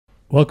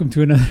Welcome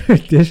to another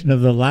edition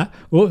of the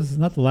this is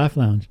not the Laugh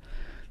Lounge.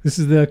 This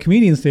is the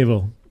Comedians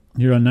Table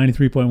here on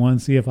 93.1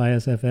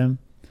 CFIS FM.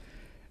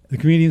 The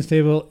Comedians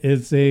Table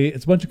is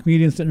it's a bunch of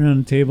comedians sitting around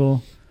a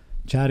table,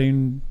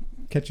 chatting,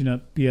 catching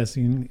up,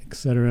 BSing,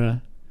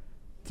 etc.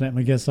 Tonight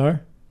my guests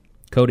are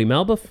Cody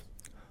Malbuff.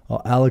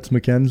 Alex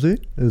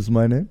McKenzie is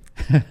my name.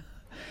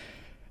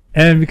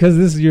 And because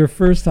this is your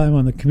first time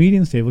on the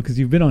Comedians Table, because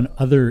you've been on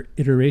other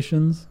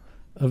iterations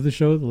of the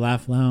show, the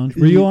Laugh Lounge.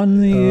 Were you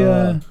on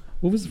the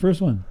what was the first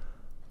one?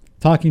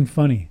 Talking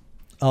Funny.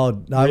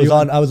 Oh,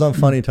 I was on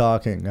Funny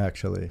Talking,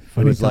 actually.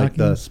 Funny it was Talking? like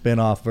the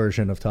spin-off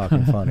version of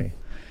Talking Funny.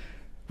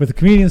 With the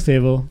Comedians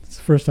Table, it's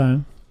the first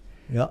time.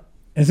 Yeah.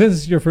 And since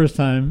it's your first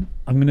time,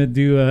 I'm going to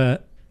do a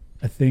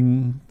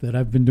thing that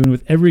I've been doing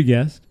with every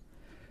guest.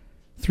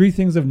 3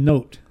 things of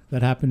note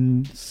that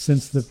happened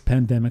since the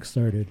pandemic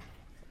started.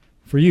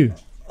 For you.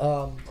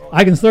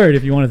 I can start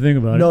if you want to think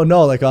about it.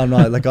 No, like on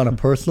a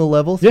personal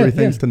level, three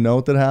things to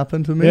note that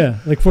happened to me. Yeah,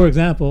 like for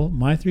example,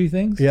 my 3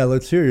 things. Yeah,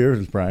 let's hear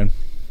yours, Brian.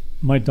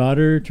 My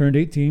daughter turned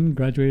 18,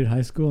 graduated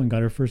high school, and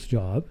got her first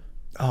job.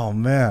 Oh,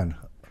 man.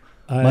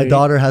 My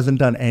daughter hasn't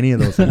done any of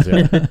those things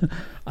yet.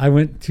 I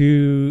went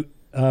to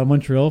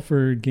Montreal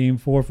for game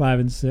 4, 5,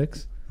 and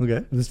 6. Okay.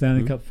 Of the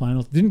Stanley Cup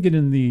Finals. Didn't get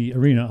in the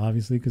arena,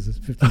 obviously, because it's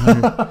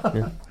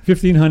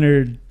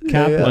 1,500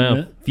 cap limit.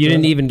 Wow. If you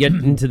didn't even get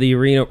into the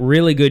arena,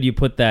 really good you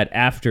put that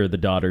after the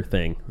daughter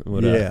thing.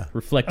 Would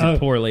reflected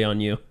poorly on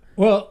you.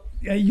 Well,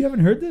 you haven't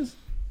heard this?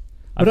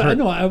 But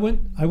I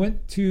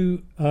went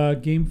to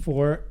game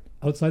 4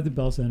 outside the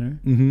Bell Center.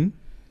 Mm-hmm.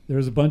 There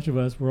was a bunch of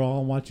us. We're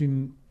all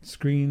watching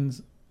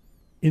screens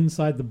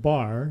inside the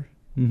bar.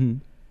 Mm-hmm.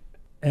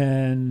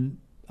 And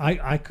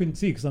I couldn't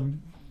see because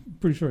I'm a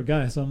pretty short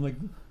guy. So I'm like...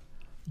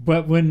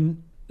 But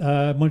when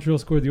Montreal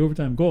scored the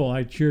overtime goal,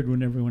 I cheered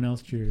when everyone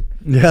else cheered.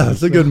 Yeah,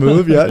 that's a good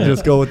move. Yeah,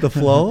 just go with the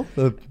flow.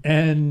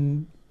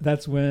 And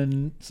that's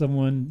when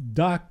someone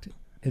ducked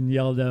and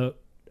yelled out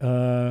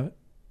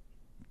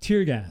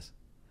tear gas.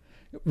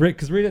 Right,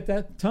 because right at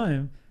that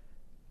time,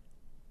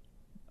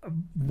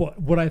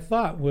 what I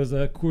thought was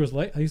a Coors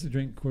Light. I used to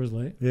drink Coors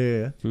Light.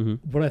 Yeah. Mm-hmm.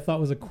 What I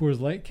thought was a Coors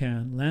Light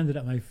can landed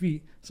at my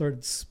feet,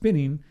 started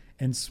spinning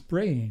and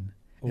spraying.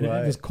 And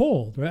it was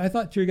cold, right? I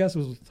thought tear gas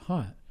was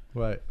hot.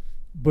 Right.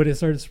 But it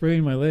started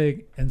spraying my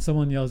leg, and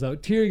someone yells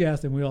out, tear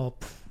gas, and we all...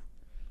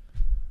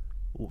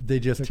 They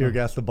just tear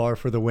gassed the bar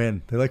for the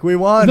win. They're like, we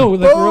won. No,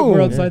 like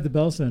we're outside the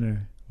Bell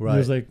Center. Right.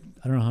 There's like,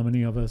 I don't know how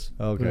many of us.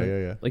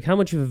 Okay, yeah. Like, how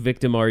much of a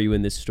victim are you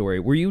in this story?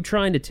 Were you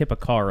trying to tip a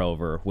car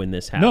over when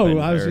this happened?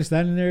 No, I was just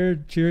standing there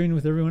cheering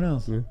with everyone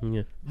else.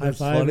 Yeah. It's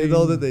funny,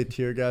 though, that they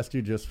tear gassed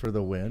you just for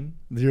the win.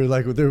 You're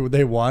like,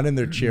 they won and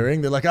they're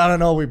cheering. They're like, I don't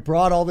know, we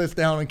brought all this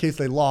down in case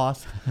they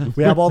lost.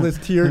 We have all this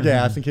tear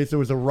gas in case there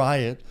was a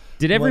riot.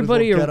 Did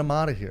everybody get them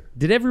out of here?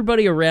 Did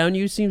everybody around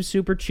you seem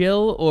super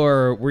chill,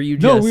 or were you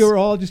just... No, we were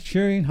all just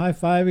cheering,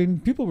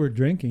 high-fiving. People were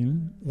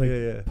drinking,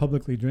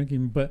 publicly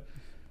drinking. But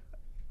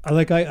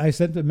I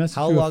sent a message.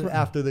 How long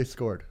after they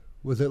scored?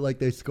 Was it like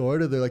they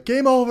scored, or they're like,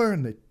 game over,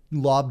 and they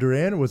lobbed her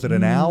in? Or was it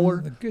an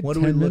hour? What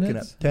are we looking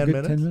at? 10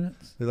 minutes? 10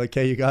 minutes. They're like,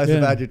 hey, you guys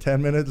have had your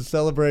 10 minutes of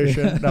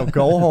celebration. Now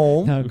go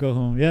home. Now go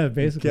home. Yeah,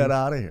 basically. Get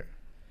out of here.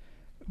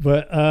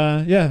 But,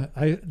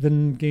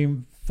 then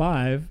game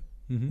 5...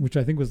 Mm-hmm. Which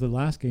I think was the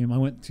last game. I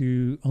went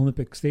to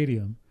Olympic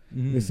Stadium.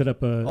 Mm-hmm. They set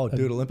up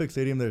Olympic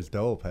Stadium there's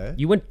dope, hey?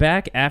 You went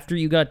back after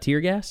you got tear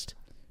gassed?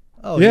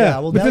 Oh, yeah.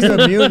 Well, that's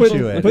immune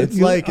to it. It's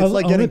like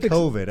getting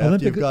COVID.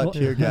 After you've got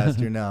tear gassed,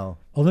 you're now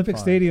Olympic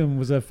fine. Stadium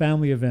was a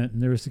family event,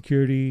 and there was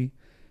security,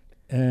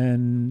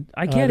 and...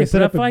 I get it,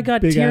 but if I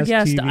got tear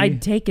gassed,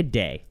 I'd take a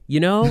day, you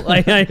know?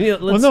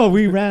 Well, no,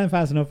 we ran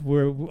fast enough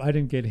where I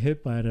didn't get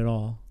hit by it at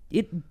all.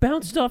 It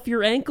bounced off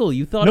your ankle.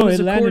 You thought it was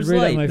a Coors Light. No, it landed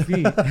right at my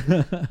feet.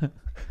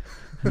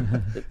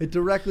 It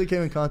directly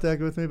came in contact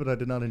with me, but I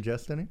did not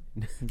ingest any.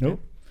 Nope.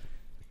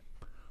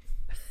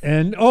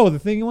 And the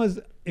thing was,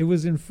 it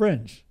was in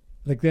French.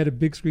 Like they had a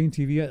big screen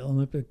TV at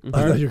Olympic. I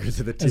thought you were going to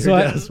say the tear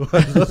gas one.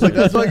 I was like,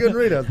 that's why I couldn't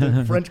read it.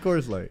 The French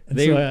Coors Light.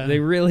 They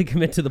really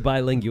commit to the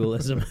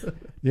bilingualism.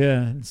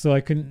 Yeah, so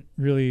I couldn't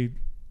really.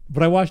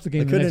 But I watched the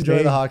game. I couldn't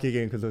enjoy the hocky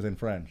game because it was in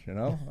French. You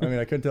know, I mean,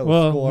 I couldn't tell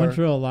the score. Well,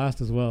 Montreal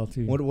lost as well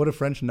too. What do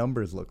French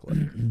numbers look like?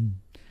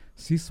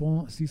 6.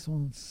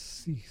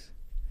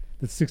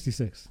 That's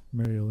 66,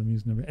 Mario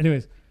Lemieux's number.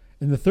 Anyways,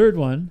 in the third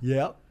one...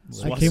 Yeah.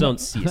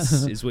 66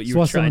 is what you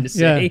were trying to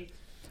say. Yeah.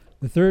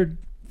 The third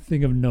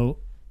thing of note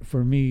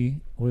for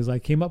me was I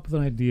came up with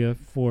an idea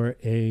for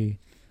a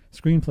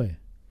screenplay.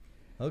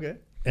 Okay.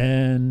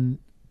 And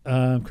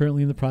I'm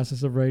currently in the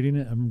process of writing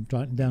it. I'm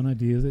jotting down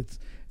ideas. It's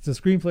a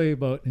screenplay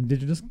about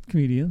Indigenous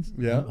comedians.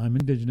 Yeah. I'm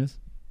Indigenous.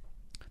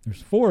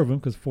 There's 4 of them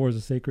because 4 is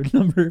a sacred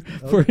number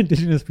for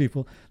Indigenous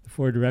people. The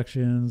 4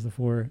 directions, the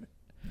 4...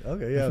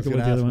 Okay, yeah, I was going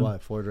to ask why.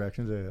 4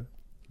 directions,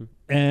 yeah.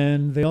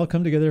 And they all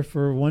come together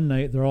for one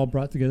night. They're all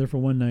brought together for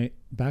one night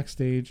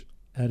backstage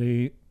at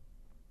a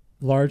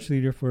large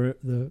theater for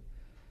the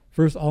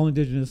first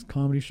all-Indigenous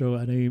comedy show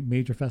at a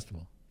major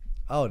festival.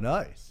 Oh,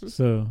 nice.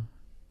 So...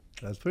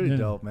 That's pretty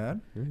dope,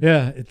 man.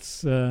 Yeah,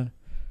 it's...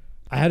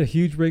 I had a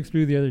huge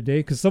breakthrough the other day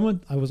because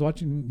I was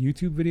watching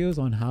YouTube videos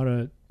on how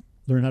to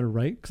learn how to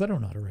write because I don't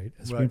know how to write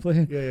a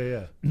screenplay.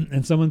 Yeah.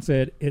 And someone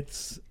said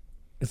it's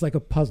like a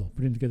puzzle,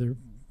 putting together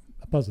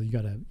a puzzle. You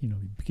got to,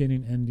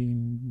 beginning,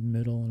 ending,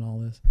 middle, and all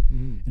this.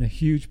 And a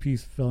huge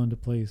piece fell into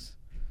place.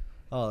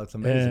 Oh, that's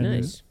amazing.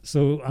 And nice.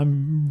 So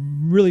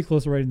I'm really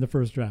close to writing the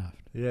first draft.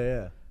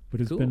 Yeah.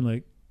 But it's been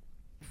like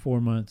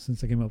 4 months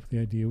since I came up with the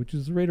idea, which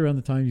is right around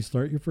the time you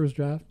start your first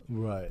draft.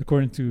 Right.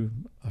 According to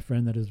a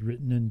friend that has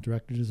written and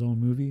directed his own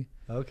movie.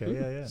 Okay,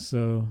 yeah.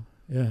 So,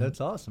 yeah. That's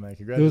awesome, man.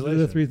 Congratulations. Those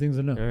are the 3 things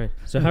I know. All right.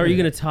 So how are you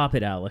going to top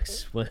it,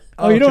 Alex? What?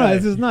 Oh, you know what?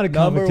 This is not a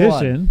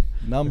competition.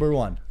 Number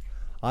one.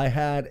 I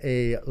had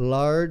a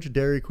large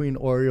Dairy Queen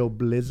Oreo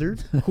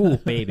Blizzard. Cool,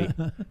 baby.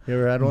 You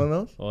ever had one of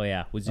those? Oh,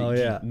 yeah. Was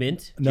it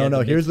mint?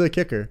 No. Here's the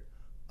kicker.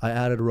 I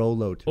added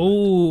Rolo to it.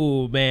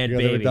 Oh, man, You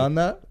guys baby. ever done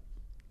that?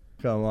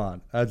 Come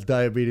on. That's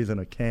diabetes in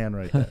a can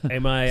right there.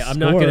 I'm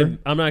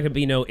not gonna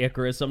be no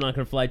Icarus. I'm not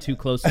gonna fly too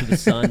close to the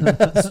sun.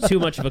 It's too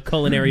much of a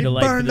culinary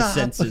delight for the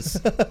senses.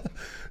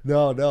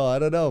 No, I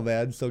don't know,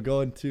 man. So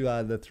going to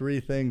the 3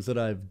 things that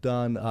I've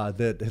done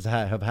that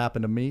have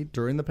happened to me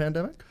during the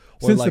pandemic.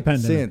 Or Since like the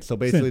pandemic. Since. So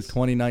basically it's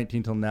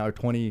 2019 till now, or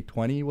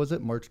 2020 was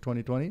it? March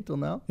 2020 till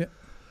now? Yeah.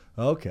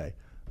 Okay.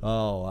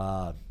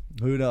 Oh,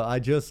 who knows? I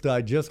just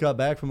got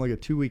back from like a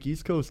 2-week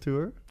East Coast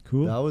tour.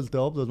 Cool. That was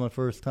dope. That was my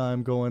first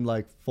time going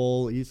like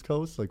full East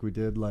Coast. Like we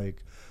did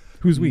like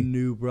Who's we?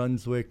 New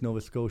Brunswick, Nova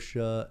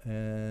Scotia,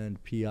 and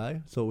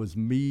PI. So it was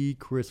me,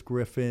 Chris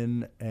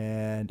Griffin,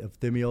 and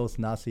Efthymios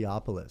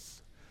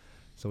Nasiopoulos.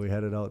 So we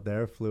headed out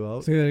there, flew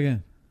out. Say that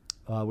again.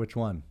 Which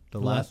one? The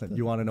last one.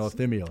 You want to know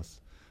Efthymios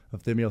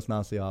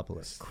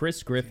Nasiopoulos.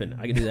 Chris Griffin.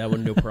 I can do that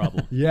one, no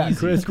problem. Yeah, Easy.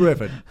 Chris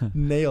Griffin.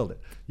 Nailed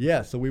it.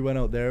 Yeah, so we went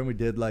out there and we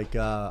did like,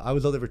 I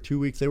was out there for 2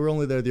 weeks. They were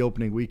only there the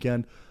opening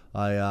weekend.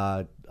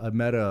 I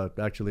met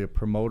actually a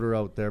promoter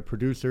out there,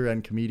 producer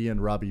and comedian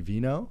Robbie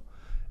Vino.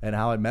 And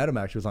how I met him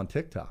actually was on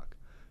TikTok.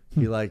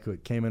 He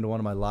like came into one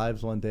of my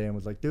lives one day and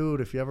was like,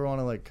 dude, if you ever want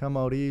to like come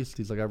out east,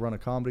 he's like, I run a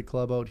comedy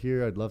club out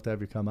here. I'd love to have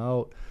you come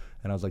out.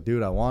 And I was like,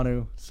 dude, I want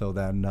to. So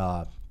then,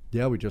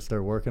 we just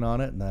started working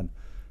on it and then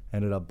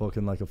ended up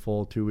booking like a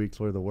full 2 weeks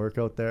worth of work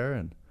out there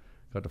and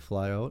got to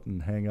fly out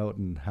and hang out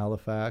in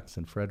Halifax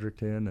and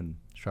Fredericton and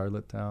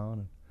Charlottetown.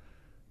 And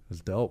it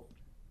was dope.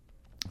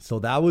 So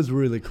that was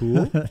really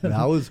cool.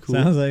 That was cool.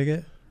 Sounds like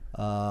it.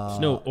 There's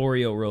no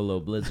Oreo Rolo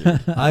Blizzard.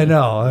 I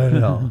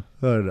know.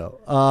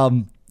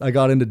 I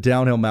got into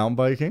downhill mountain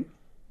biking.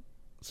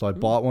 So I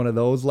bought one of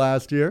those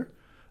last year.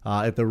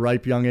 At the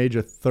ripe young age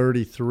of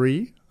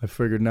 33, I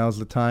figured now's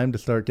the time to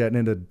start getting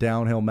into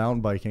downhill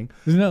mountain biking.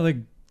 Isn't that like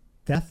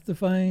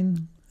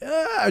death-defying?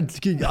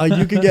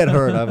 You could get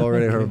hurt. I've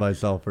already hurt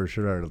myself for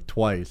sure.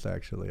 Twice,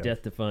 actually.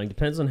 Death-defying.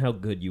 Depends on how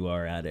good you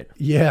are at it.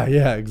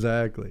 Yeah,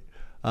 exactly.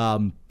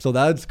 So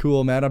that's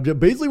cool, man.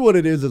 Basically what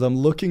it is I'm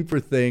looking for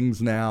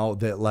things now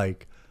that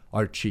like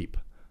are cheap.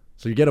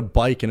 So you get a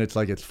bike and it's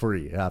like it's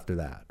free after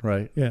that,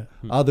 right? Yeah.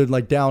 Other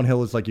like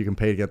downhill is like you can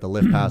pay to get the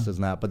lift passes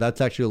and that, but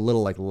that's actually a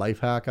little like life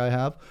hack I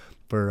have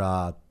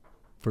for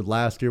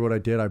last year. What I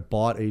did, I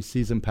bought a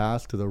season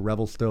pass to the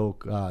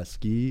Revelstoke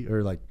ski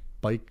or like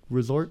bike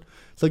resort.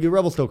 It's like a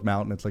Revelstoke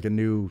Mountain. It's like a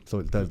new, so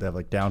it does they have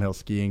like downhill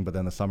skiing, but then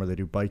in the summer they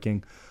do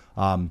biking,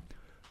 and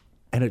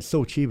it's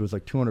so cheap. It was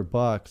like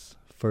 $200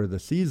 for the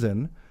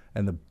season,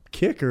 and the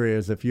kicker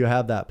is if you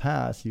have that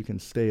pass, you can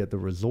stay at the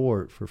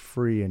resort for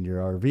free in your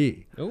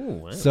RV. Oh,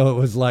 wow. So it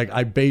was like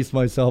I based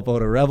myself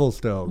out of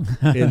Revelstoke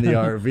in the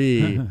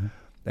RV,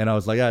 and I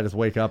was like, I just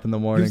wake up in the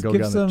morning and go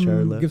get on the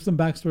chairlift. Give some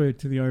backstory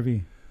to the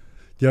RV.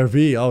 The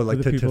RV,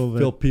 like to people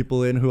fill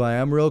people in who I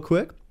am real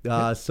quick.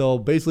 So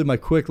basically my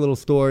quick little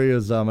story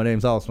is my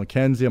name's Alex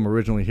McKenzie. I'm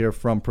originally here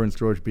from Prince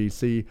George,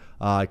 BC.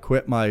 I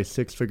quit my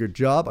 6-figure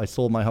job. I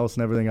sold my house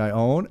and everything I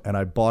own, and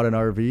I bought an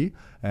RV.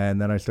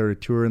 And then I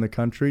started touring the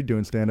country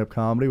doing stand-up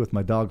comedy with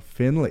my dog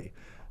Finley.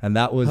 And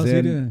that was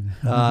in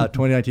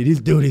 2019.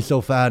 He's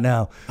so fat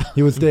now.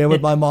 He was staying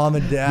with my mom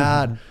and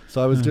dad.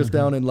 So I was just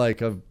down in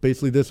like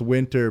basically this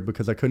winter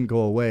because I couldn't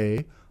go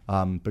away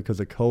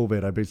because of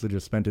COVID. I basically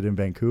just spent it in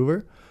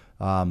Vancouver.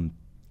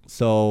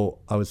 So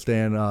I was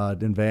staying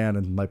in van,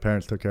 and my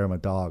parents took care of my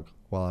dog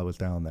while I was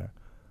down there,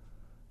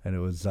 and it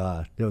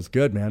was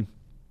good, man.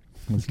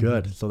 It was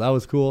good. So that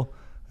was cool.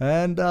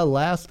 And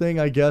last thing,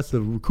 I guess,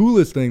 the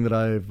coolest thing that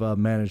I've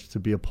managed to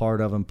be a part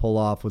of and pull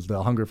off was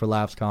the Hunger for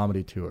Laughs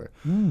comedy tour.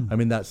 I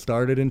mean, that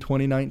started in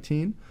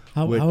 2019.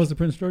 How was the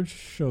Prince George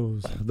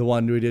shows? The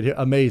one we did here,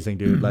 amazing,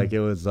 dude. Like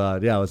it was,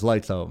 it was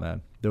lights out,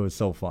 man. It was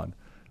so fun.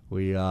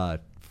 We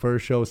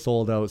first show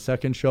sold out.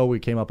 Second show we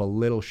came up a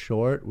little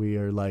short. We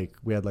had I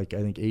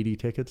think 80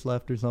 tickets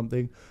left or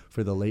something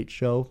for the late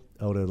show.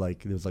 Out of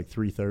like it was like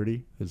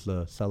 330 is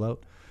the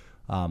sellout.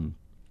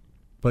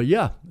 But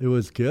yeah, it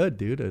was good,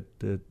 dude.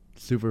 It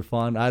super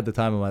fun. I had the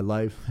time of my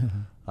life.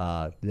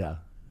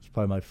 It's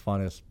probably my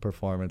funnest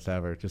performance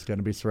ever. Just going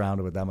to be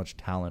surrounded with that much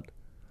talent.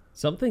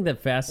 Something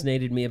that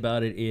fascinated me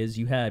about it is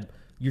you had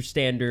your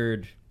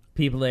standard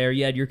people there.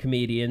 You had your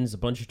comedians, a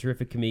bunch of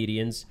terrific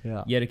comedians.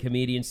 Yeah. You had a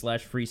comedian /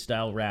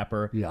 freestyle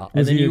rapper. Yeah. And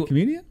Was then he a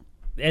comedian?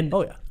 And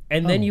Oh, yeah.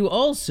 And then you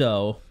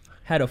also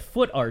had a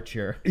foot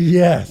archer.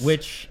 Yes.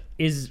 Which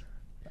is,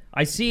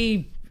 I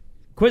see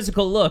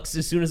quizzical looks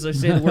as soon as I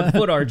say the word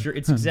foot archer.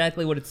 It's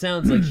exactly what it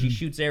sounds like. She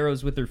shoots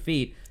arrows with her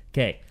feet.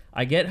 Okay,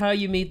 I get how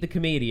you meet the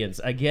comedians.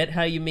 I get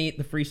how you meet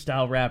the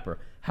freestyle rapper.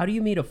 How do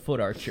you meet a foot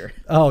archer?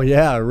 Oh,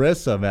 yeah,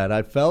 Arissa, man.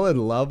 I fell in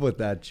love with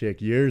that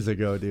chick years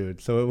ago,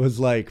 dude. So it was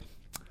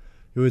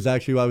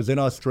actually, I was in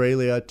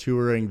Australia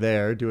touring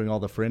there, doing all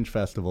the fringe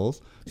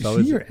festivals. So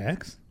Is she your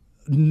ex?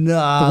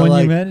 Nah. The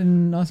one you met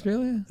in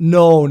Australia?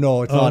 No,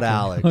 it's not Okay.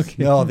 Alex.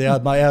 Okay. No,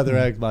 my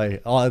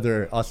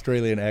other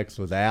Australian ex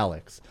was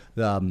Alex.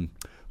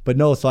 But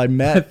no, so I I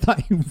met.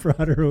 thought you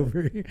brought her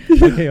over here.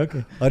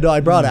 Okay. I know I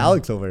brought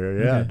Alex over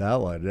here. Yeah, Okay.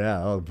 that one.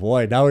 Yeah. Oh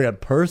boy, now we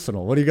got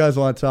personal. What do you guys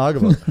want to talk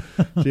about?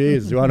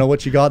 Jeez, you want to know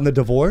what she got in the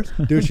divorce?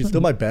 Dude, she's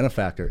still my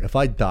benefactor. If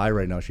I die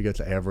right now, she gets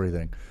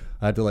everything.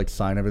 I had to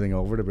sign everything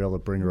over to be able to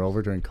bring her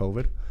over during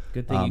COVID.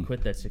 Good thing you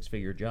quit that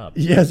 6-figure job.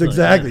 Yes,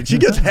 exactly. She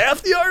gets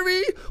half the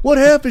RV. What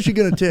half is she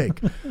gonna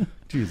take?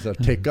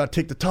 Jeez, got to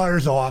take the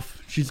tires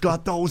off. She's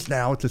got those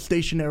now. It's a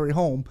stationary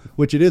home,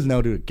 which it is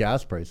now due to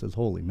gas prices.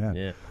 Holy man.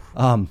 Yeah.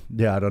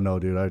 Yeah, I don't know,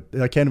 dude.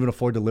 I can't even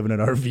afford to live in an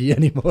RV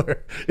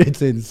anymore.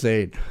 It's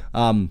insane.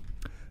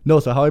 No,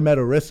 so how I met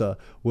Arissa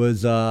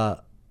was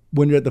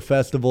when you're at the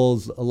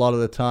festivals. A lot of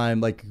the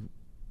time,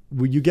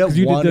 when you get 'Cause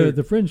you one. did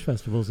the Fringe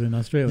festivals in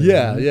Australia.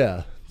 Yeah, right?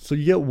 yeah. So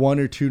you get 1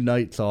 or 2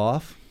 nights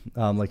off,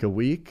 like a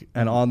week,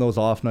 and on those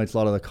off nights, a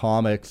lot of the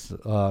comics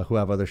who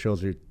have other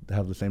shows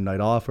have the same night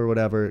off or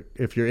whatever.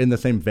 If you're in the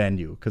same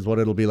venue, because what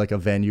it'll be like, a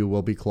venue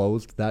will be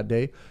closed that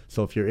day.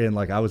 So if you're in,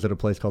 I was at a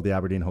place called the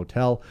Aberdeen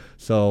Hotel,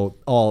 so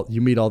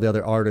you meet all the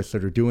other artists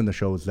that are doing the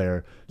shows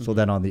there. So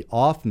then on the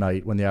off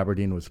night when the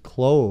Aberdeen was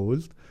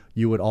closed,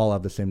 you would all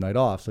have the same night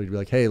off. So you'd be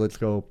like, hey, let's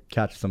go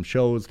catch some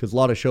shows, because a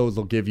lot of shows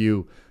will give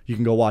you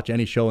can go watch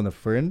any show in the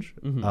Fringe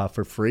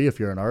for free if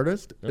you're an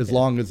artist, as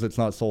long as it's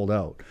not sold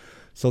out.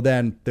 So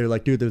then they're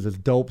like, dude, there's this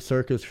dope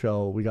circus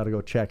show. We got to go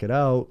check it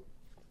out.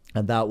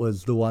 And that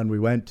was the one we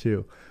went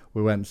to.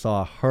 We went and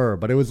saw her.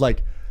 But it was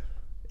it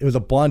was a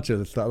bunch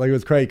of stuff. It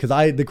was crazy.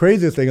 Because the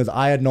craziest thing is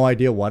I had no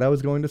idea what I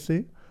was going to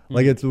see.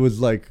 It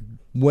was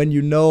when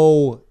you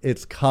know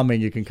it's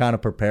coming, you can kind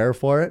of prepare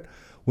for it.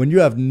 When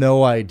you have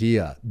no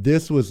idea,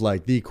 this was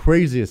the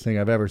craziest thing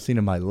I've ever seen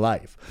in my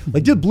life.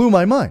 Just blew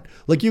my mind.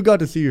 You got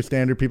to see your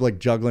standard people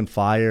juggling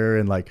fire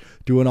and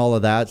doing all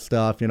of that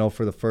stuff,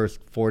 for the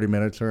first 40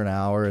 minutes or an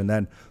hour. And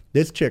then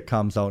this chick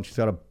comes out and she's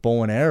got a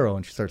bow and arrow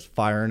and she starts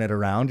firing it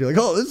around. You're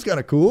like, oh, this is kind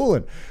of cool.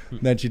 And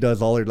then she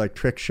does all her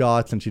trick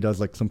shots and she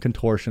does some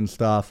contortion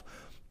stuff.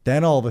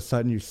 Then all of a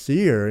sudden you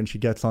see her and she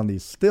gets on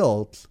these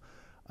stilts.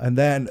 And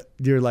then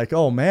you're like,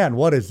 oh, man,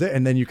 what is it?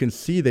 And then you can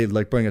see they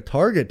bring a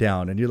target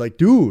down. And you're like,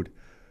 dude,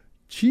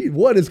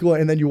 what is going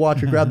on? And then you watch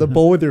her grab the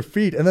bow with her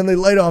feet. And then they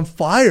light on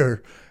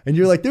fire. And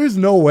you're like, there's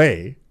no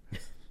way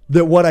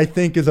that what I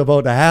think is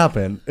about to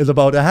happen is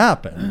about to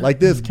happen.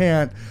 This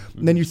can't.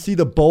 And then you see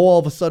the bow all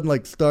of a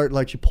sudden start,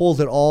 she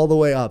pulls it all the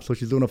way up. So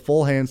she's doing a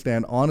full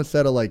handstand on a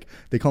set of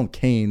they call them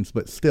canes,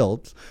 but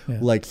stilts,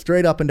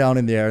 straight up and down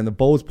in the air. And the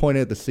bow's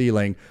pointed at the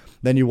ceiling.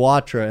 Then you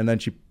watch her and then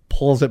she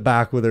pulls it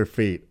back with her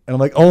feet, and I'm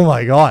like, oh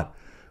my god!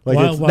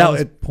 While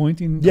it's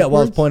pointing. Yeah, upwards?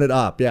 while it's pointed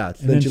up. Yeah,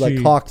 then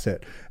she cocks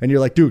it, and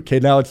you're like, dude, okay,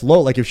 now it's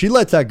low. If she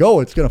lets that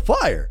go, it's gonna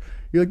fire.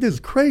 You're like, this is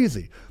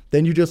crazy.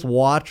 Then you just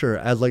watch her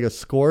as a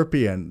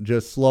scorpion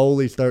just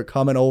slowly start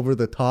coming over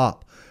the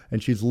top,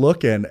 and she's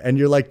looking, and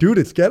you're like, dude,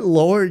 it's getting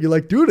lower. You're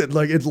like, dude,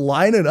 it's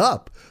lining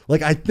up.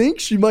 I think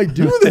she might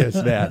do this,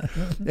 man.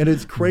 And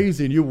it's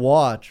crazy, and you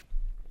watch,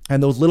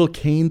 and those little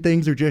cane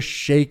things are just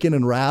shaking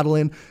and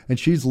rattling, and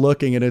she's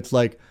looking, and it's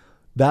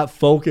that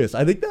focus.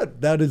 I think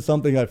that is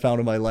something I found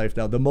in my life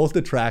now. The most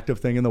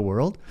attractive thing in the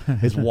world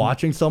is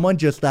watching someone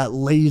just that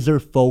laser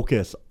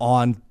focus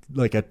on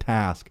a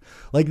task.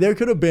 There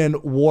could have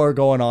been war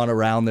going on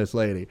around this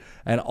lady,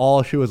 and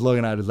all she was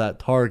looking at is that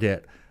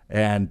target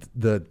and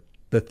the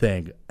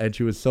thing, and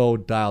she was so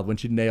dialed. When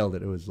she nailed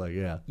it, it was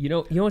yeah. You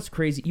know what's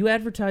crazy? You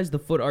advertised the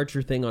foot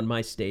archer thing on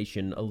my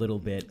station a little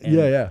bit. And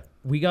yeah.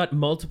 We got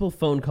multiple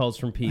phone calls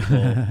from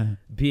people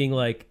being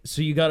like,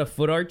 so you got a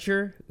foot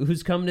archer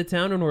who's coming to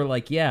town? And we're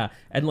like, yeah.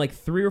 And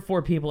 3 or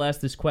 4 people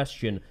asked this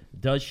question,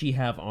 does she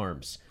have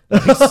arms?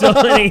 So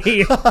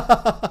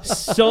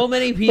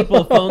many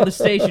people phoned the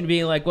station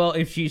being like, well,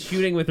 if she's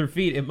shooting with her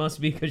feet, it must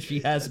be because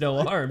she has no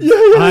arms.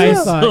 I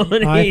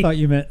thought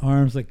you meant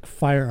arms like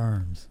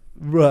firearms.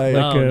 Right.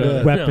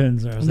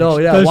 Weapons. Or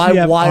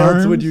why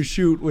else would you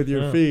shoot with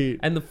your feet?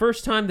 And the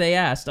first time they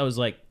asked, I was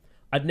like,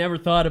 I'd never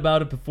thought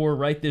about it before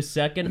right this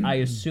second. I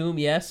assume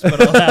yes, but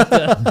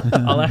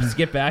I'll have to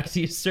get back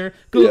to you, sir.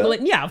 Google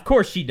it. Yeah, of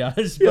course she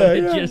does.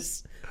 But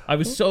I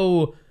was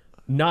so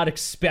not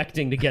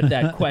expecting to get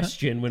that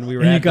question when we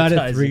were and you advertising.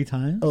 got it 3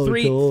 times? Oh,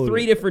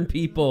 three different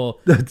people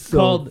That's so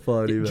called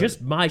funny, man.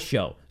 just my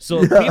show.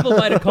 So people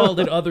might have called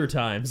it other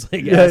times,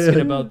 asking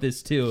about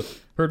this too.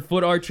 Heard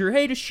foot archer,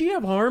 hey, does she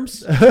have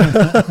arms?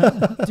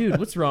 Dude,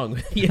 what's wrong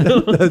with you?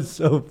 That's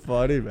so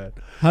funny, man.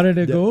 How did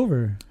it go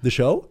over? The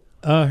show?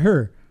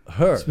 Her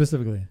Her.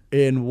 specifically.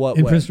 In what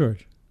In way? Prince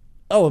George.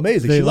 Oh,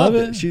 amazing! They She love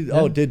loved it? it. She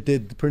Yeah.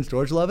 did Prince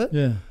George love it?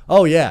 Yeah.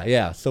 Oh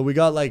yeah. So we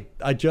got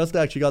I just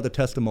actually got the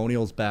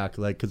testimonials back,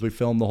 because we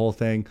filmed the whole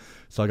thing.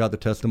 So I got the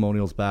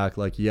testimonials back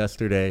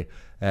yesterday,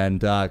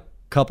 and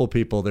couple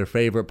people, their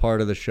favorite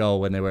part of the show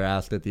when they were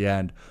asked at the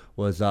end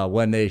was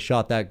when they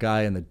shot that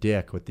guy in the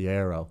dick with the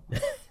arrow.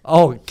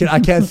 Oh, I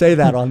can't say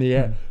that on the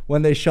air.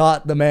 When they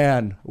shot the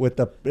man with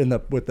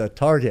the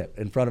target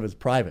in front of his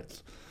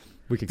privates.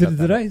 We could cut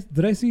that out.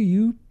 Did I see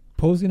you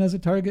posing as a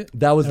target?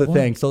 That was at the one?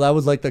 thing. So that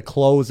was the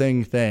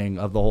closing thing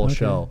of the whole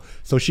show.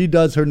 So she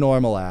does her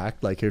normal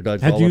act, her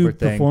does Had all of you her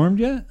thing. performed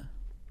yet?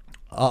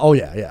 Oh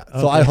yeah.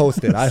 So I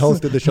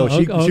hosted the show.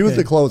 She was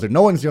the closer.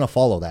 No one's gonna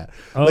follow that.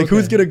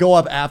 Who's gonna go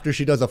up after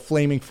she does a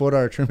flaming foot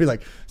arch and be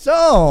like,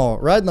 "So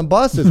riding the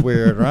bus is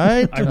weird,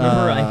 right?" I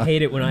remember I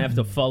hate it when I have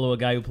to follow a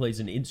guy who plays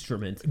an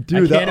instrument.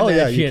 Dude, I can't yeah,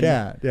 imagine. you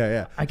can't.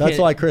 Yeah. I That's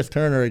can't- why Chris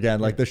Turner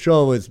again. The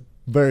show is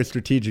very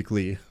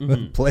strategically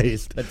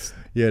placed. That's-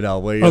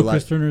 where you're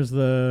Chris Turner's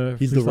the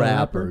he's the freestyle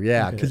rapper,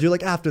 yeah. Okay. Because you're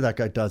after that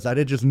guy does that,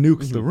 it just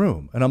nukes the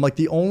room. And I'm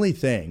the only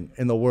thing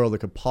in the world that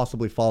could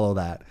possibly follow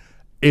that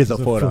is a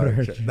foot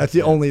arch. That's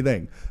the only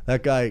thing.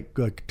 That guy,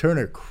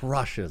 Turner,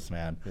 crushes,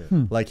 man.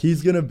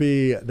 He's gonna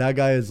be that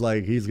guy is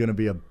he's gonna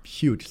be a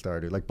huge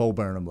starter, Bo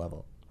Burnham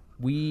level.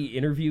 We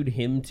interviewed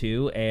him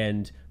too,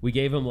 and we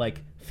gave him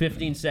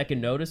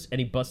 15-second notice, and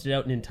he busted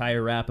out an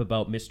entire rap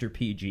about Mr.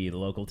 PG, the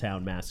local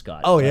town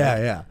mascot. Oh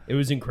yeah. It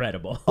was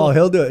incredible. Oh,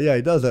 he'll do it. Yeah,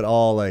 he does it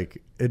all.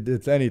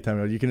 It's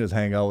anytime you can just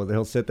hang out with it.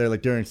 He'll sit there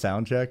during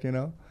sound check,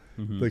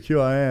 here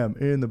I am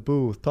in the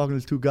booth talking to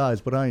these two guys,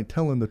 but I ain't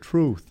telling the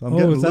truth. I'm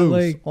getting is that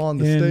loose on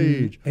the in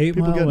stage. 8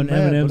 People Mile getting when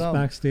mad, Eminem's but I'm-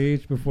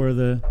 backstage before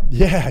the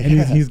Yeah, and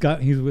yeah.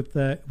 he's with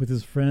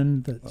his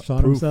friend that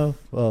shot Proof. himself.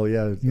 Oh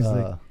yeah, He's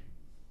like-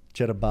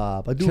 Cheddar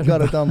Bob. I do Cheddar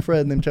got a Bob. dumb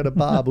friend named Cheddar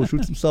Bob who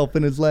shoots himself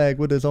in his leg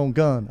with his own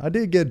gun. I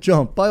did get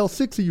jumped by all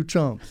 6 of you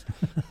chumps.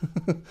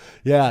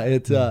 Yeah,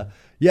 it's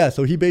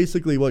So he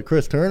basically, what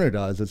Chris Turner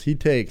does is he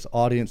takes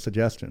audience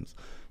suggestions.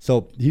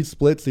 So he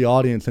splits the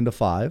audience into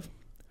 5.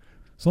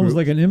 It's almost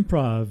like an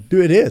improv.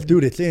 Dude, it is.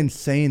 Dude, it's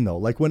insane,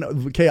 though.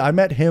 I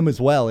met him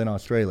as well in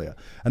Australia.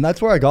 And that's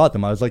where I got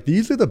them. I was like,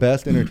 these are the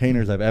best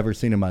entertainers I've ever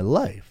seen in my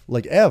life.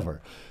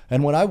 Ever.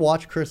 And when I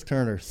watched Chris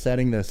Turner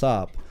setting this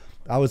up,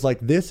 I was like,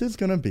 this is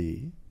going to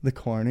be the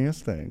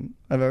corniest thing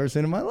I've ever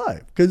seen in my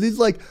life. Because he's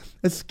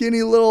a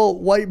skinny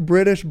little white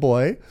British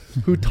boy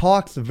who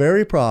talks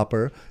very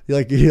proper.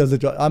 He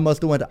has I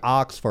must have went to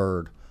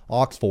Oxford.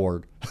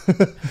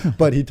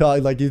 But he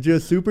talks he's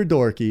just super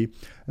dorky. And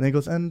then he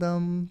goes,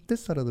 and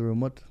this side of the room,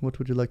 what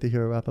would you like to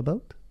hear a rap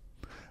about?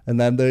 And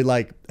then they're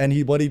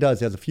what he does,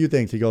 he has a few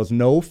things. He goes,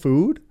 no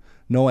food,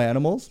 no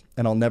animals,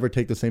 and I'll never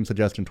take the same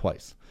suggestion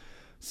twice.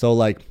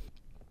 So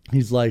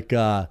he's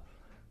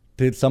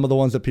did some of the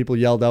ones that people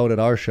yelled out at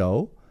our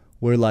show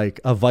were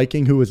a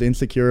Viking who was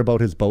insecure about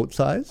his boat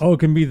size. Oh, it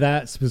can be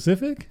that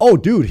specific? Oh,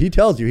 dude, he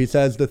tells you. He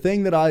says the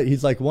thing that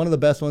he's one of the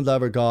best ones I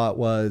ever got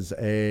was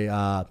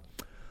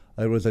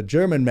it was a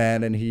German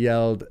man, and he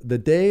yelled, "The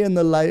day in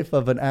the life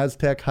of an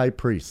Aztec high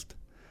priest."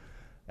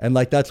 And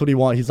that's what he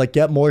wants. He's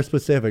get more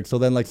specific. So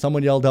then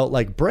someone yelled out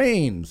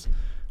brains.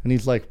 And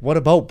he's what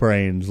about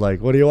brains?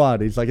 What do you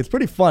want? He's it's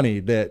pretty funny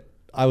that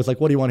I was what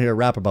do you want to hear a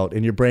rap about?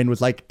 And your brain was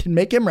to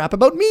make him rap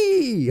about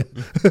me.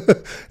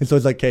 And so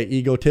it's okay,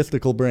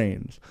 egotistical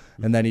brains.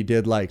 And then he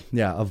did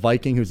a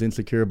Viking who's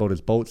insecure about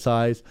his boat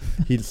size.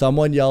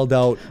 Someone yelled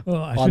out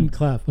I shouldn't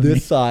clap.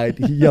 this side.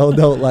 He yelled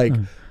out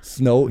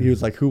snow. He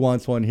was who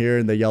wants one here?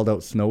 And they yelled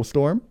out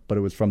snowstorm, but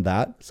it was from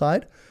that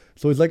side.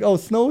 So he's oh,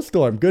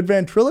 snowstorm, good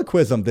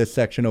ventriloquism, this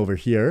section over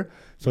here.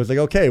 So he's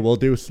okay, we'll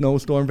do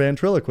snowstorm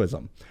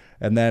ventriloquism.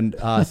 And then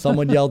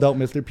someone yelled out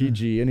Mr.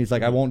 PG, and he's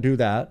I won't do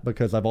that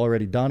because I've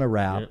already done a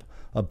rap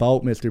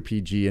about Mr.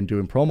 PG and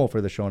doing promo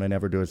for the show, and I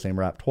never do the same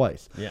rap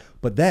twice. Yeah.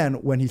 But then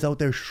when he's out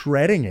there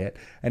shredding it,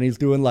 and he's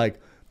doing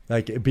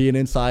being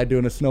inside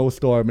doing a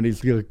snowstorm, and he's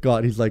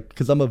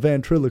because I'm a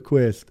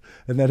ventriloquist,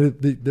 and then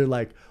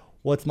they're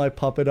what's my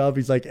puppet of?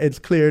 He's it's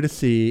clear to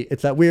see.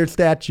 It's that weird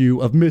statue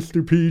of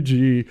Mr.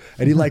 PG.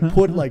 And he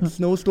put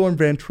snowstorm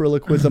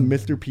ventriloquism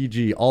Mr.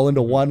 PG all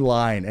into one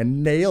line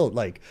and nailed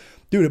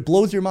dude, it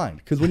blows your mind.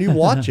 Because when you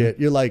watch it,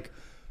 you're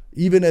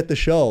even at the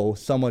show,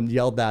 someone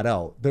yelled that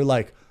out.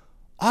 They're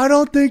I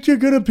don't think you're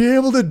going to be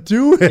able to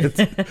do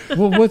it.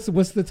 Well,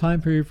 what's the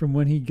time period from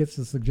when he gets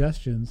the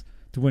suggestions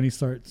to when he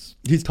starts?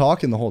 He's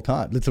talking the whole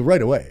time. It's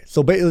right away.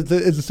 So it's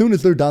as soon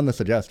as they're done the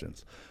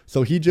suggestions.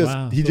 So he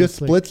just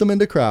splits them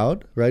into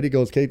crowd, right? He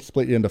goes, Kate,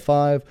 split you into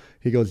 5.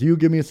 He goes, you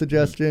give me a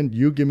suggestion,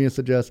 you give me a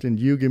suggestion,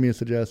 you give me a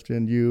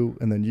suggestion, you,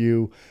 and then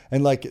you.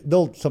 And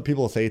some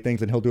people will say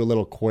things and he'll do a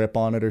little quip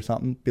on it or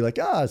something. Be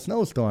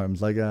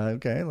snowstorms.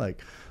 Okay,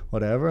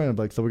 whatever.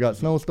 And so we got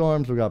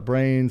snowstorms, we got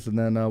brains. And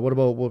then what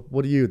about,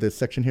 what do you, this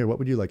section here, what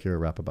would you like to hear a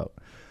rap about?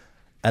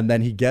 And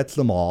then he gets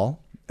them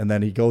all. And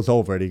then he goes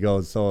over it. He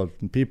goes, so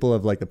people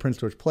of the Prince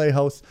George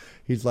Playhouse,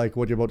 he's what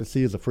you're about to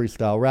see is a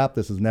freestyle rap.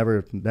 This has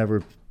never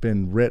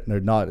been written or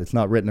not. It's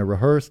not written or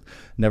rehearsed,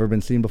 never been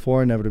seen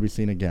before, never to be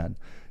seen again.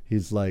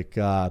 He's like,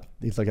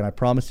 and I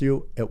promise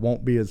you, it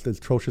won't be as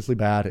atrociously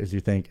bad as you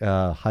think.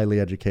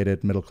 Highly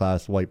educated, middle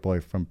class white boy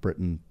from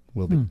Britain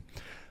will be.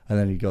 And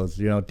then he goes,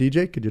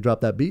 DJ, could you drop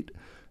that beat?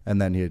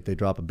 And then they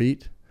drop a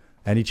beat,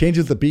 and he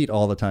changes the beat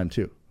all the time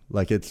too.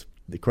 Like it's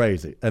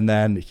crazy. And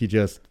then he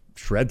just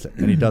shreds it,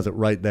 and he does it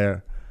right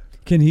there.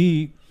 Can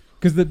he?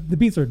 Because the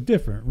beats are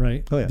different,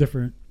 right? Oh yeah.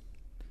 Different.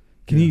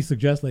 Can he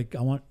suggest like,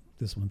 I want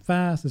this one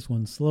fast, this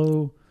one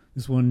slow,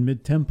 this one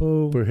mid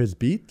tempo For his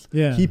beats?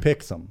 Yeah. He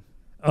picks them.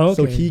 Oh, okay.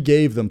 So he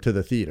gave them to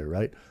the theater,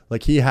 right?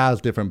 Like he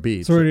has different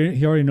beats. So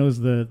he already knows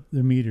the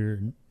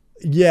meter.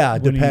 Yeah,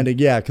 depending.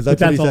 Because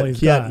that's what all he he's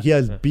said. got. He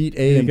has beat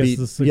A and beat.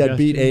 He had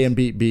beat A and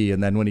beat B,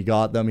 and then when he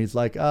got them, he's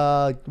like,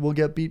 "We'll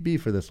get beat B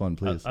for this one,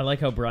 please." I like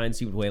how Brian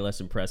seemed way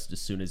less impressed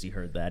as soon as he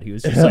heard that. He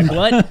was just like,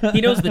 "What?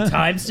 He knows the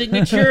time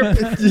signature?"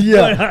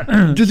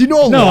 Yeah. Does he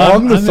know how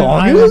long the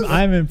song is?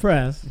 I'm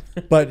impressed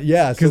But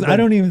yeah, because I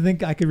don't even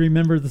think I could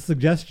remember the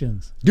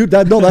suggestions. Dude,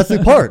 that's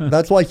the part.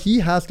 That's why he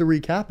has to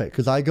recap it.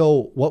 Because I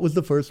go, what was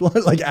the first one?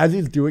 Like as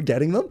he's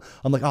getting them,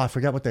 I'm like, I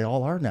forget what they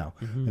all are now.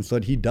 And so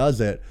he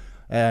does it,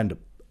 and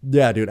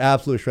yeah, dude,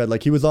 absolute shred.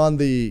 Like he's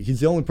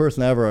the only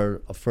person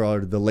ever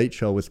for the Late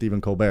Show with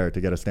Stephen Colbert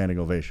to get a standing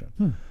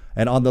ovation.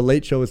 And on the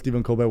Late Show with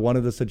Stephen Colbert, one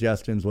of the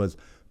suggestions was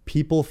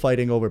people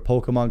fighting over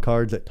Pokemon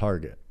cards at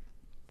Target.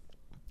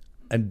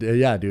 And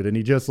yeah, dude, and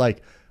he just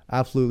like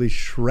absolutely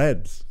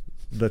shreds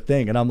the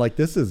thing. And I'm like,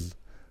 this is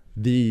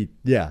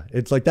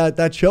it's like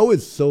that show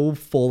is so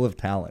full of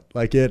talent.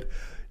 Like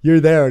you're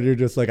there and you're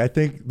just like, I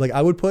think like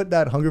I would put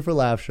that Hunger for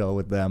Laugh show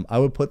with them. I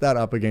would put that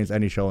up against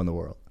any show in the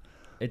world.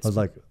 I was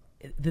like,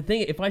 the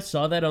thing, if I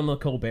saw that on the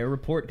Colbert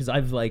Report, because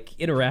I've like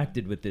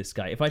interacted with this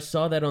guy, if I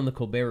saw that on the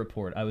Colbert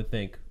Report, I would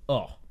think,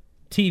 oh,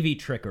 TV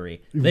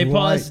trickery. They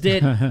paused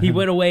it. He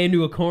went away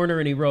into a corner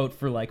and he wrote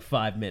for like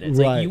 5 minutes.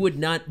 Right. Like you would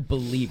not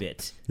believe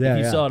it if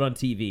you saw it on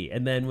TV.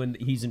 And then when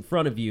he's in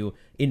front of you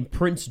in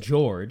Prince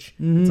George,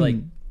 it's like,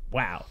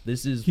 wow,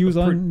 this is. He was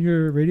on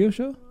your radio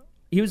show?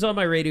 He was on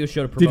my radio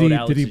show to promote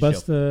Alex's Did he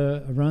bust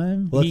show. a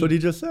rhyme? Well, that's what he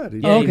just said.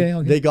 Okay.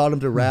 They got him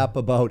to rap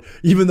about,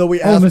 even though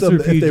we asked them Mr.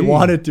 if they PG.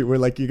 wanted to. We're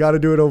like, you got to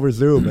do it over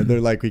Zoom. And they're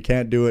like, we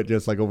can't do it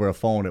just like over a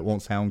phone. It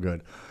won't sound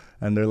good.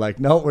 And they're like,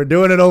 no, we're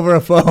doing it over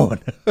a phone.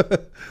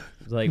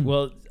 It's like,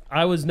 well,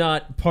 I was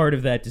not part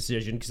of that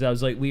decision because I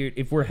was like,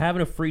 if we're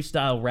having a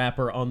freestyle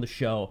rapper on the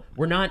show,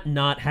 we're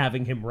not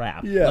having him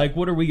rap. Yeah. Like,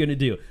 what are we going to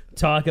do?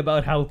 Talk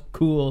about how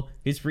cool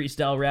his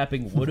freestyle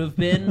rapping would have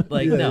been?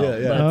 Like, Yeah, no. yeah,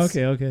 yeah. let's-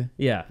 Okay.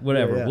 Yeah,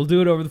 whatever. Yeah. We'll do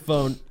it over the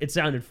phone. It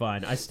sounded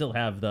fine. I still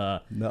have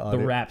the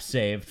rap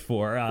saved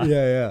for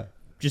yeah.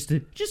 just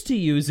to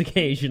use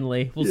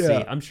occasionally. We'll see.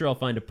 Yeah. I'm sure I'll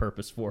find a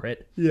purpose for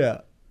it.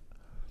 Yeah.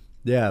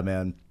 Yeah,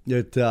 man.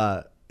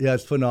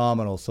 It's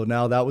phenomenal. So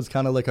now that was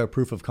kind of like our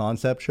proof of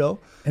concept show.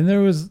 And there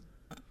was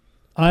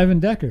Ivan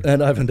Decker.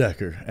 And Ivan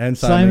Decker. And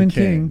Simon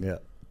King. Yeah.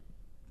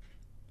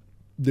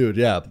 Dude,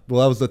 yeah.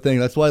 Well, that was the thing.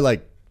 That's why,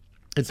 like,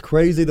 it's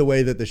crazy the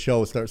way that the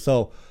show starts.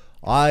 So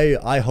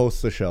I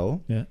host the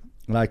show. Yeah.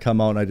 And I come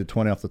out and I did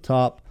 20 off the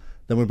top.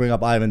 Then we bring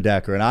up Ivan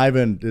Decker. And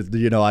Ivan is,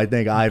 I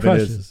think Ivan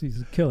is.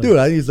 He's a killer. Dude,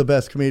 I think he's the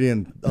best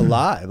comedian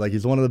alive. Like,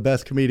 he's one of the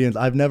best comedians.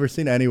 I've never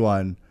seen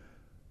anyone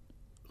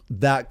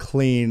that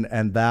clean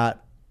and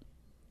that.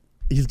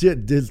 He's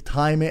just his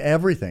timing,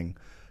 everything.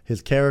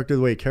 His character,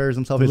 the way he carries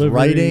himself, Delivery. his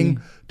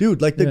writing.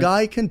 Dude, like the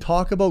guy can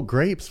talk about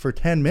grapes for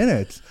 10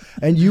 minutes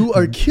and you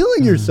are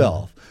killing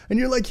yourself. And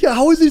you're like, yeah,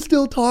 how is he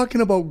still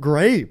talking about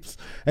grapes?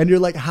 And you're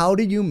like, how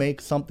do you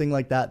make something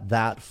like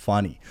that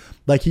funny?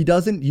 Like he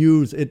doesn't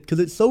use it because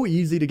it's so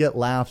easy to get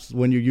laughs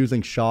when you're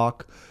using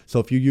shock. So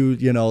if you use,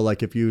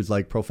 if you use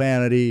like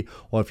profanity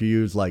or if you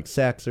use like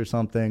sex or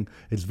something,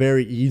 it's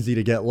very easy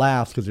to get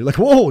laughs because you're like,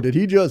 whoa, did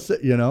he just say,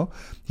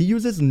 He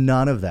uses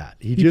none of that.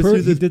 He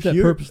uses did that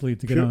pure- purposely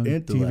to get pure on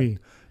intellect. TV.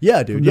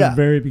 Yeah, dude. From the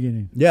very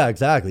beginning. Yeah,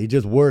 exactly. He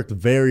just worked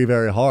very,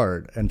 very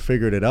hard and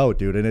figured it out,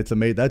 dude. And it's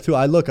amazing. That's who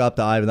I look up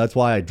to, Ivan. That's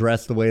why I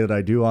dress the way that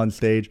I do on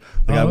stage.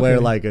 Like I wear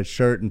like a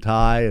shirt and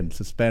tie and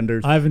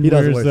suspenders. Ivan he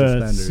doesn't wears wear a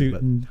suspenders, suit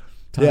but and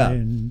tie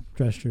and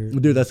dress shirt.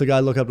 dude, that's the guy I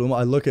look up to.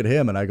 I look at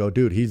him and I go,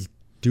 dude, he's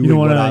doing You don't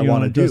what want I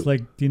want to do. Just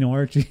like Dino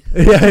Archie.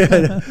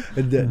 yeah.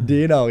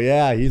 Dino,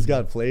 yeah, he's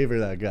got flavor,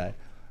 that guy.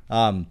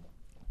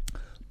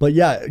 But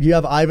yeah, you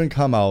have Ivan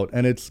come out,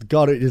 and it's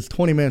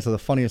 20 minutes of the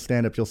funniest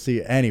stand-up you'll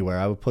see anywhere.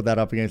 I would put that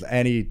up against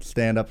any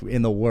stand-up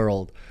in the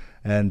world.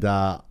 And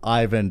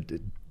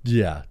Ivan,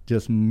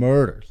 just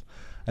murders.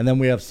 And then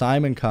we have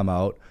Simon come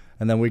out,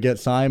 and then we get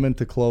Simon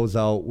to close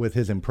out with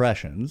his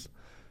impressions.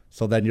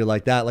 So then you're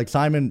like that. Like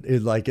Simon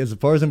is like, as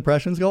far as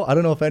impressions go, I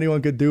don't know if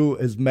anyone could do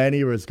as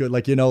many or as good.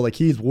 Like, like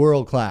he's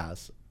world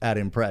class at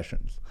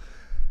impressions.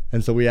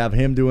 And so we have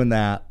him doing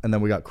that, and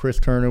then we got Chris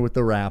Turner with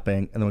the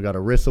rapping, and then we got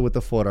Arissa with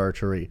the foot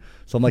archery.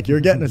 So I'm like, you're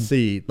getting to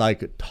see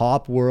like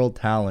top world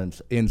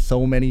talents in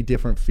so many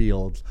different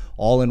fields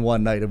all in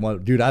one night.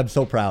 And dude, I'm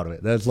so proud of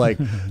it. That's like,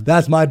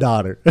 that's my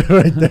daughter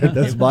right there.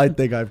 That's my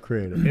thing I've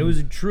created. It was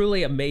a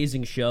truly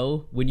amazing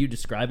show. When you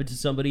describe it to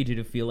somebody, did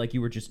it feel like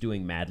you were just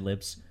doing Mad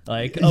Libs?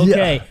 Like,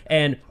 okay, Yeah.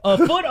 and a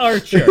foot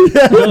archer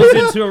goes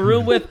into a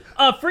room with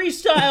a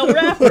freestyle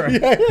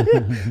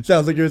rapper.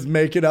 Sounds like you're just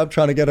making up,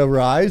 trying to get a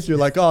rise. You're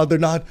like, oh, they're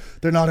not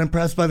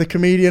impressed by the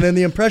comedian and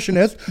the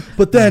impressionist,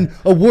 but then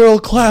a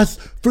world-class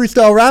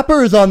freestyle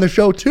rapper is on the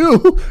show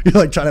too. You're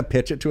like trying to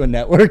pitch it to a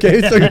network,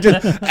 eh? So you're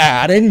just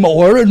adding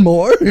more and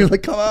more. You're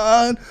like, come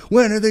on,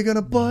 when are they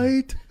gonna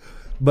bite?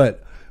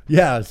 But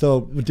yeah,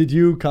 so did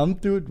you come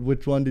to it?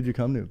 Which one did you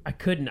come to? I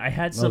couldn't. I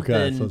had Okay, so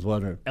I was something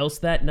wondering. else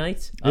that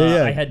night.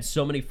 Yeah. I had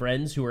so many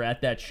friends who were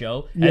at that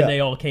show, and Yeah. they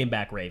all came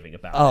back raving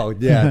about it. Oh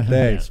yeah,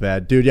 thanks,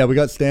 man. Dude, yeah, we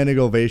got standing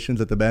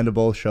ovations at the end of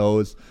both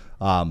shows.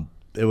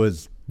 It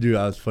was, dude,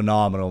 that was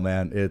phenomenal,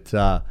 man. It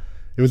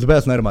was the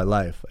best night of my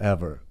life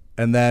ever.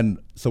 And then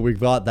so we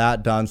got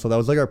that done. So that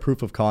was like our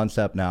proof of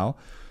concept now.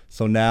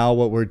 So now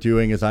what we're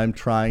doing is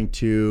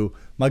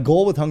my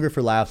goal with Hunger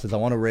for Laughs is I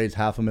want to raise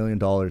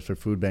 $500,000 for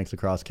food banks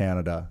across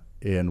Canada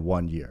in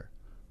 1 year.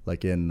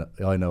 Like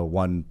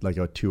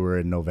a tour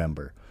in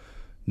November.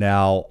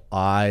 Now,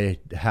 I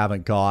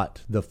haven't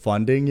got the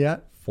funding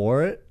yet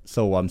for it,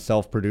 so I'm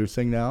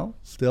self-producing now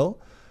still.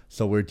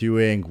 So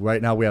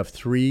right now we have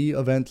 3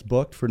 events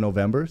booked for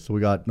November. So we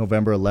got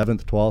November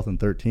 11th, 12th, and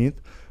 13th.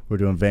 We're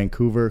doing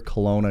Vancouver,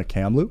 Kelowna,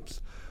 Kamloops.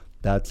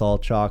 That's all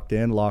chalked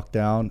in, locked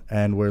down,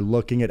 and we're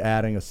looking at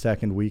adding a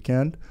second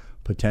weekend,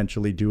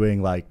 potentially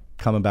doing like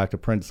coming back to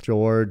Prince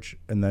George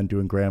and then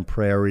doing Grand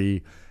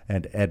Prairie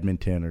and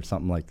Edmonton or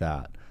something like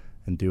that.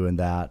 And doing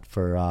that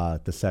for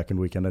the second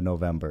weekend of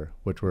November,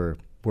 which we're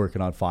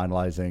working on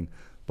finalizing.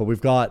 But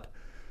we've got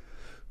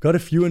a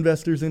few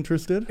investors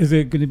interested. Is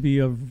it going to be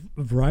a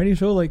variety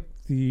show like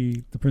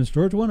the Prince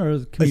George one, or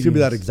is it It's going to be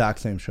that exact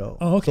same show.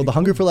 Oh, okay, So the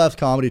Hunger cool. for Laughs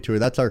comedy tour,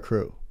 that's our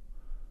crew.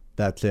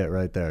 That's it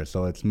right there.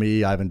 So it's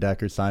me, Ivan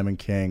Decker, Simon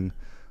King,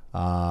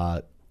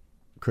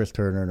 Chris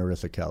Turner, and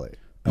Arissa Kelly.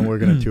 And we're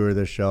going to tour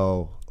this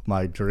show.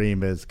 My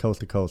dream is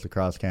coast to coast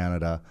across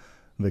Canada,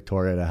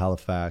 Victoria to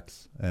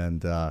Halifax,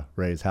 and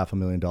raise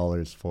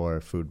 $500,000 for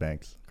food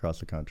banks across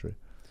the country.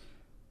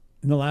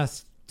 In the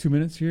last 2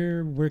 minutes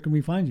here, where can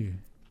we find you?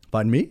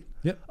 Find me?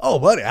 Yep. Oh,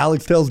 buddy,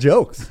 Alex Tells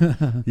Jokes.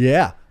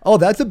 Yeah. Oh,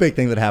 that's a big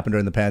thing that happened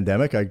during the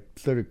pandemic. I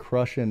started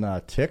crushing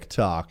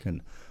TikTok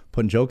and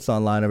putting jokes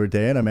online every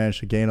day, and I managed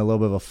to gain a little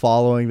bit of a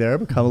following there,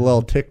 become a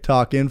little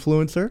TikTok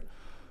influencer.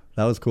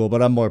 That was cool,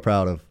 but I'm more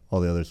proud of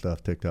all the other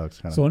stuff. TikTok's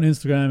kind of... So on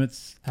Instagram,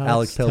 it's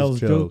Alex Tells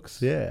Jokes.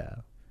 Yeah.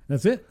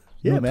 That's it?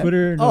 Yeah, No man.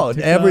 Twitter, no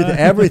TikTok?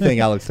 everything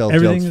Alex Tells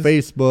Everything Jokes.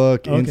 is-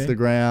 Facebook, Okay.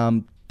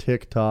 Instagram,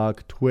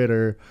 TikTok,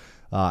 Twitter,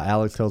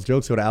 Alex Tells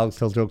Jokes. Go to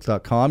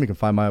alextellsjokes.com. You can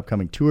find my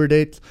upcoming tour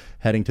dates.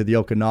 Heading to the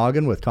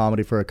Okanagan with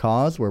Comedy for a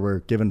Cause, where we're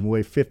giving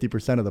away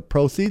 50% of the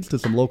proceeds to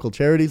some local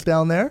charities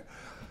down there.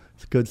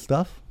 It's good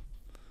stuff.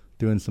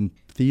 Doing some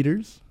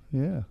theaters.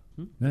 Yeah.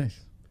 Nice.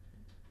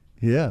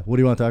 Yeah. What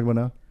do you want to talk about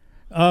now?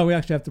 We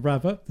actually have to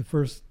wrap up the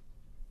first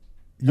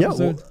Yeah.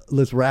 Well, episode.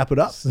 let's wrap it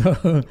up.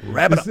 So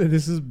Wrap it up.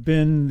 this has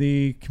been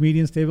the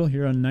Comedians Table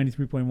here on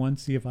 93.1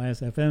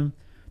 CFIS FM.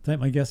 Tonight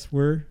my guests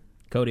were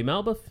Cody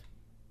Malbuth.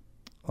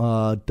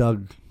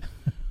 Doug.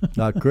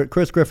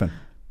 Chris Griffin.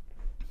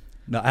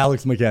 No,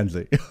 Alex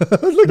McKenzie.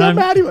 Look how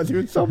mad he was. He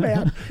was so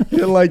mad. He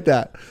didn't like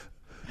that.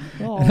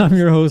 and I'm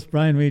your host,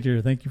 Brian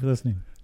Major. Thank you for listening.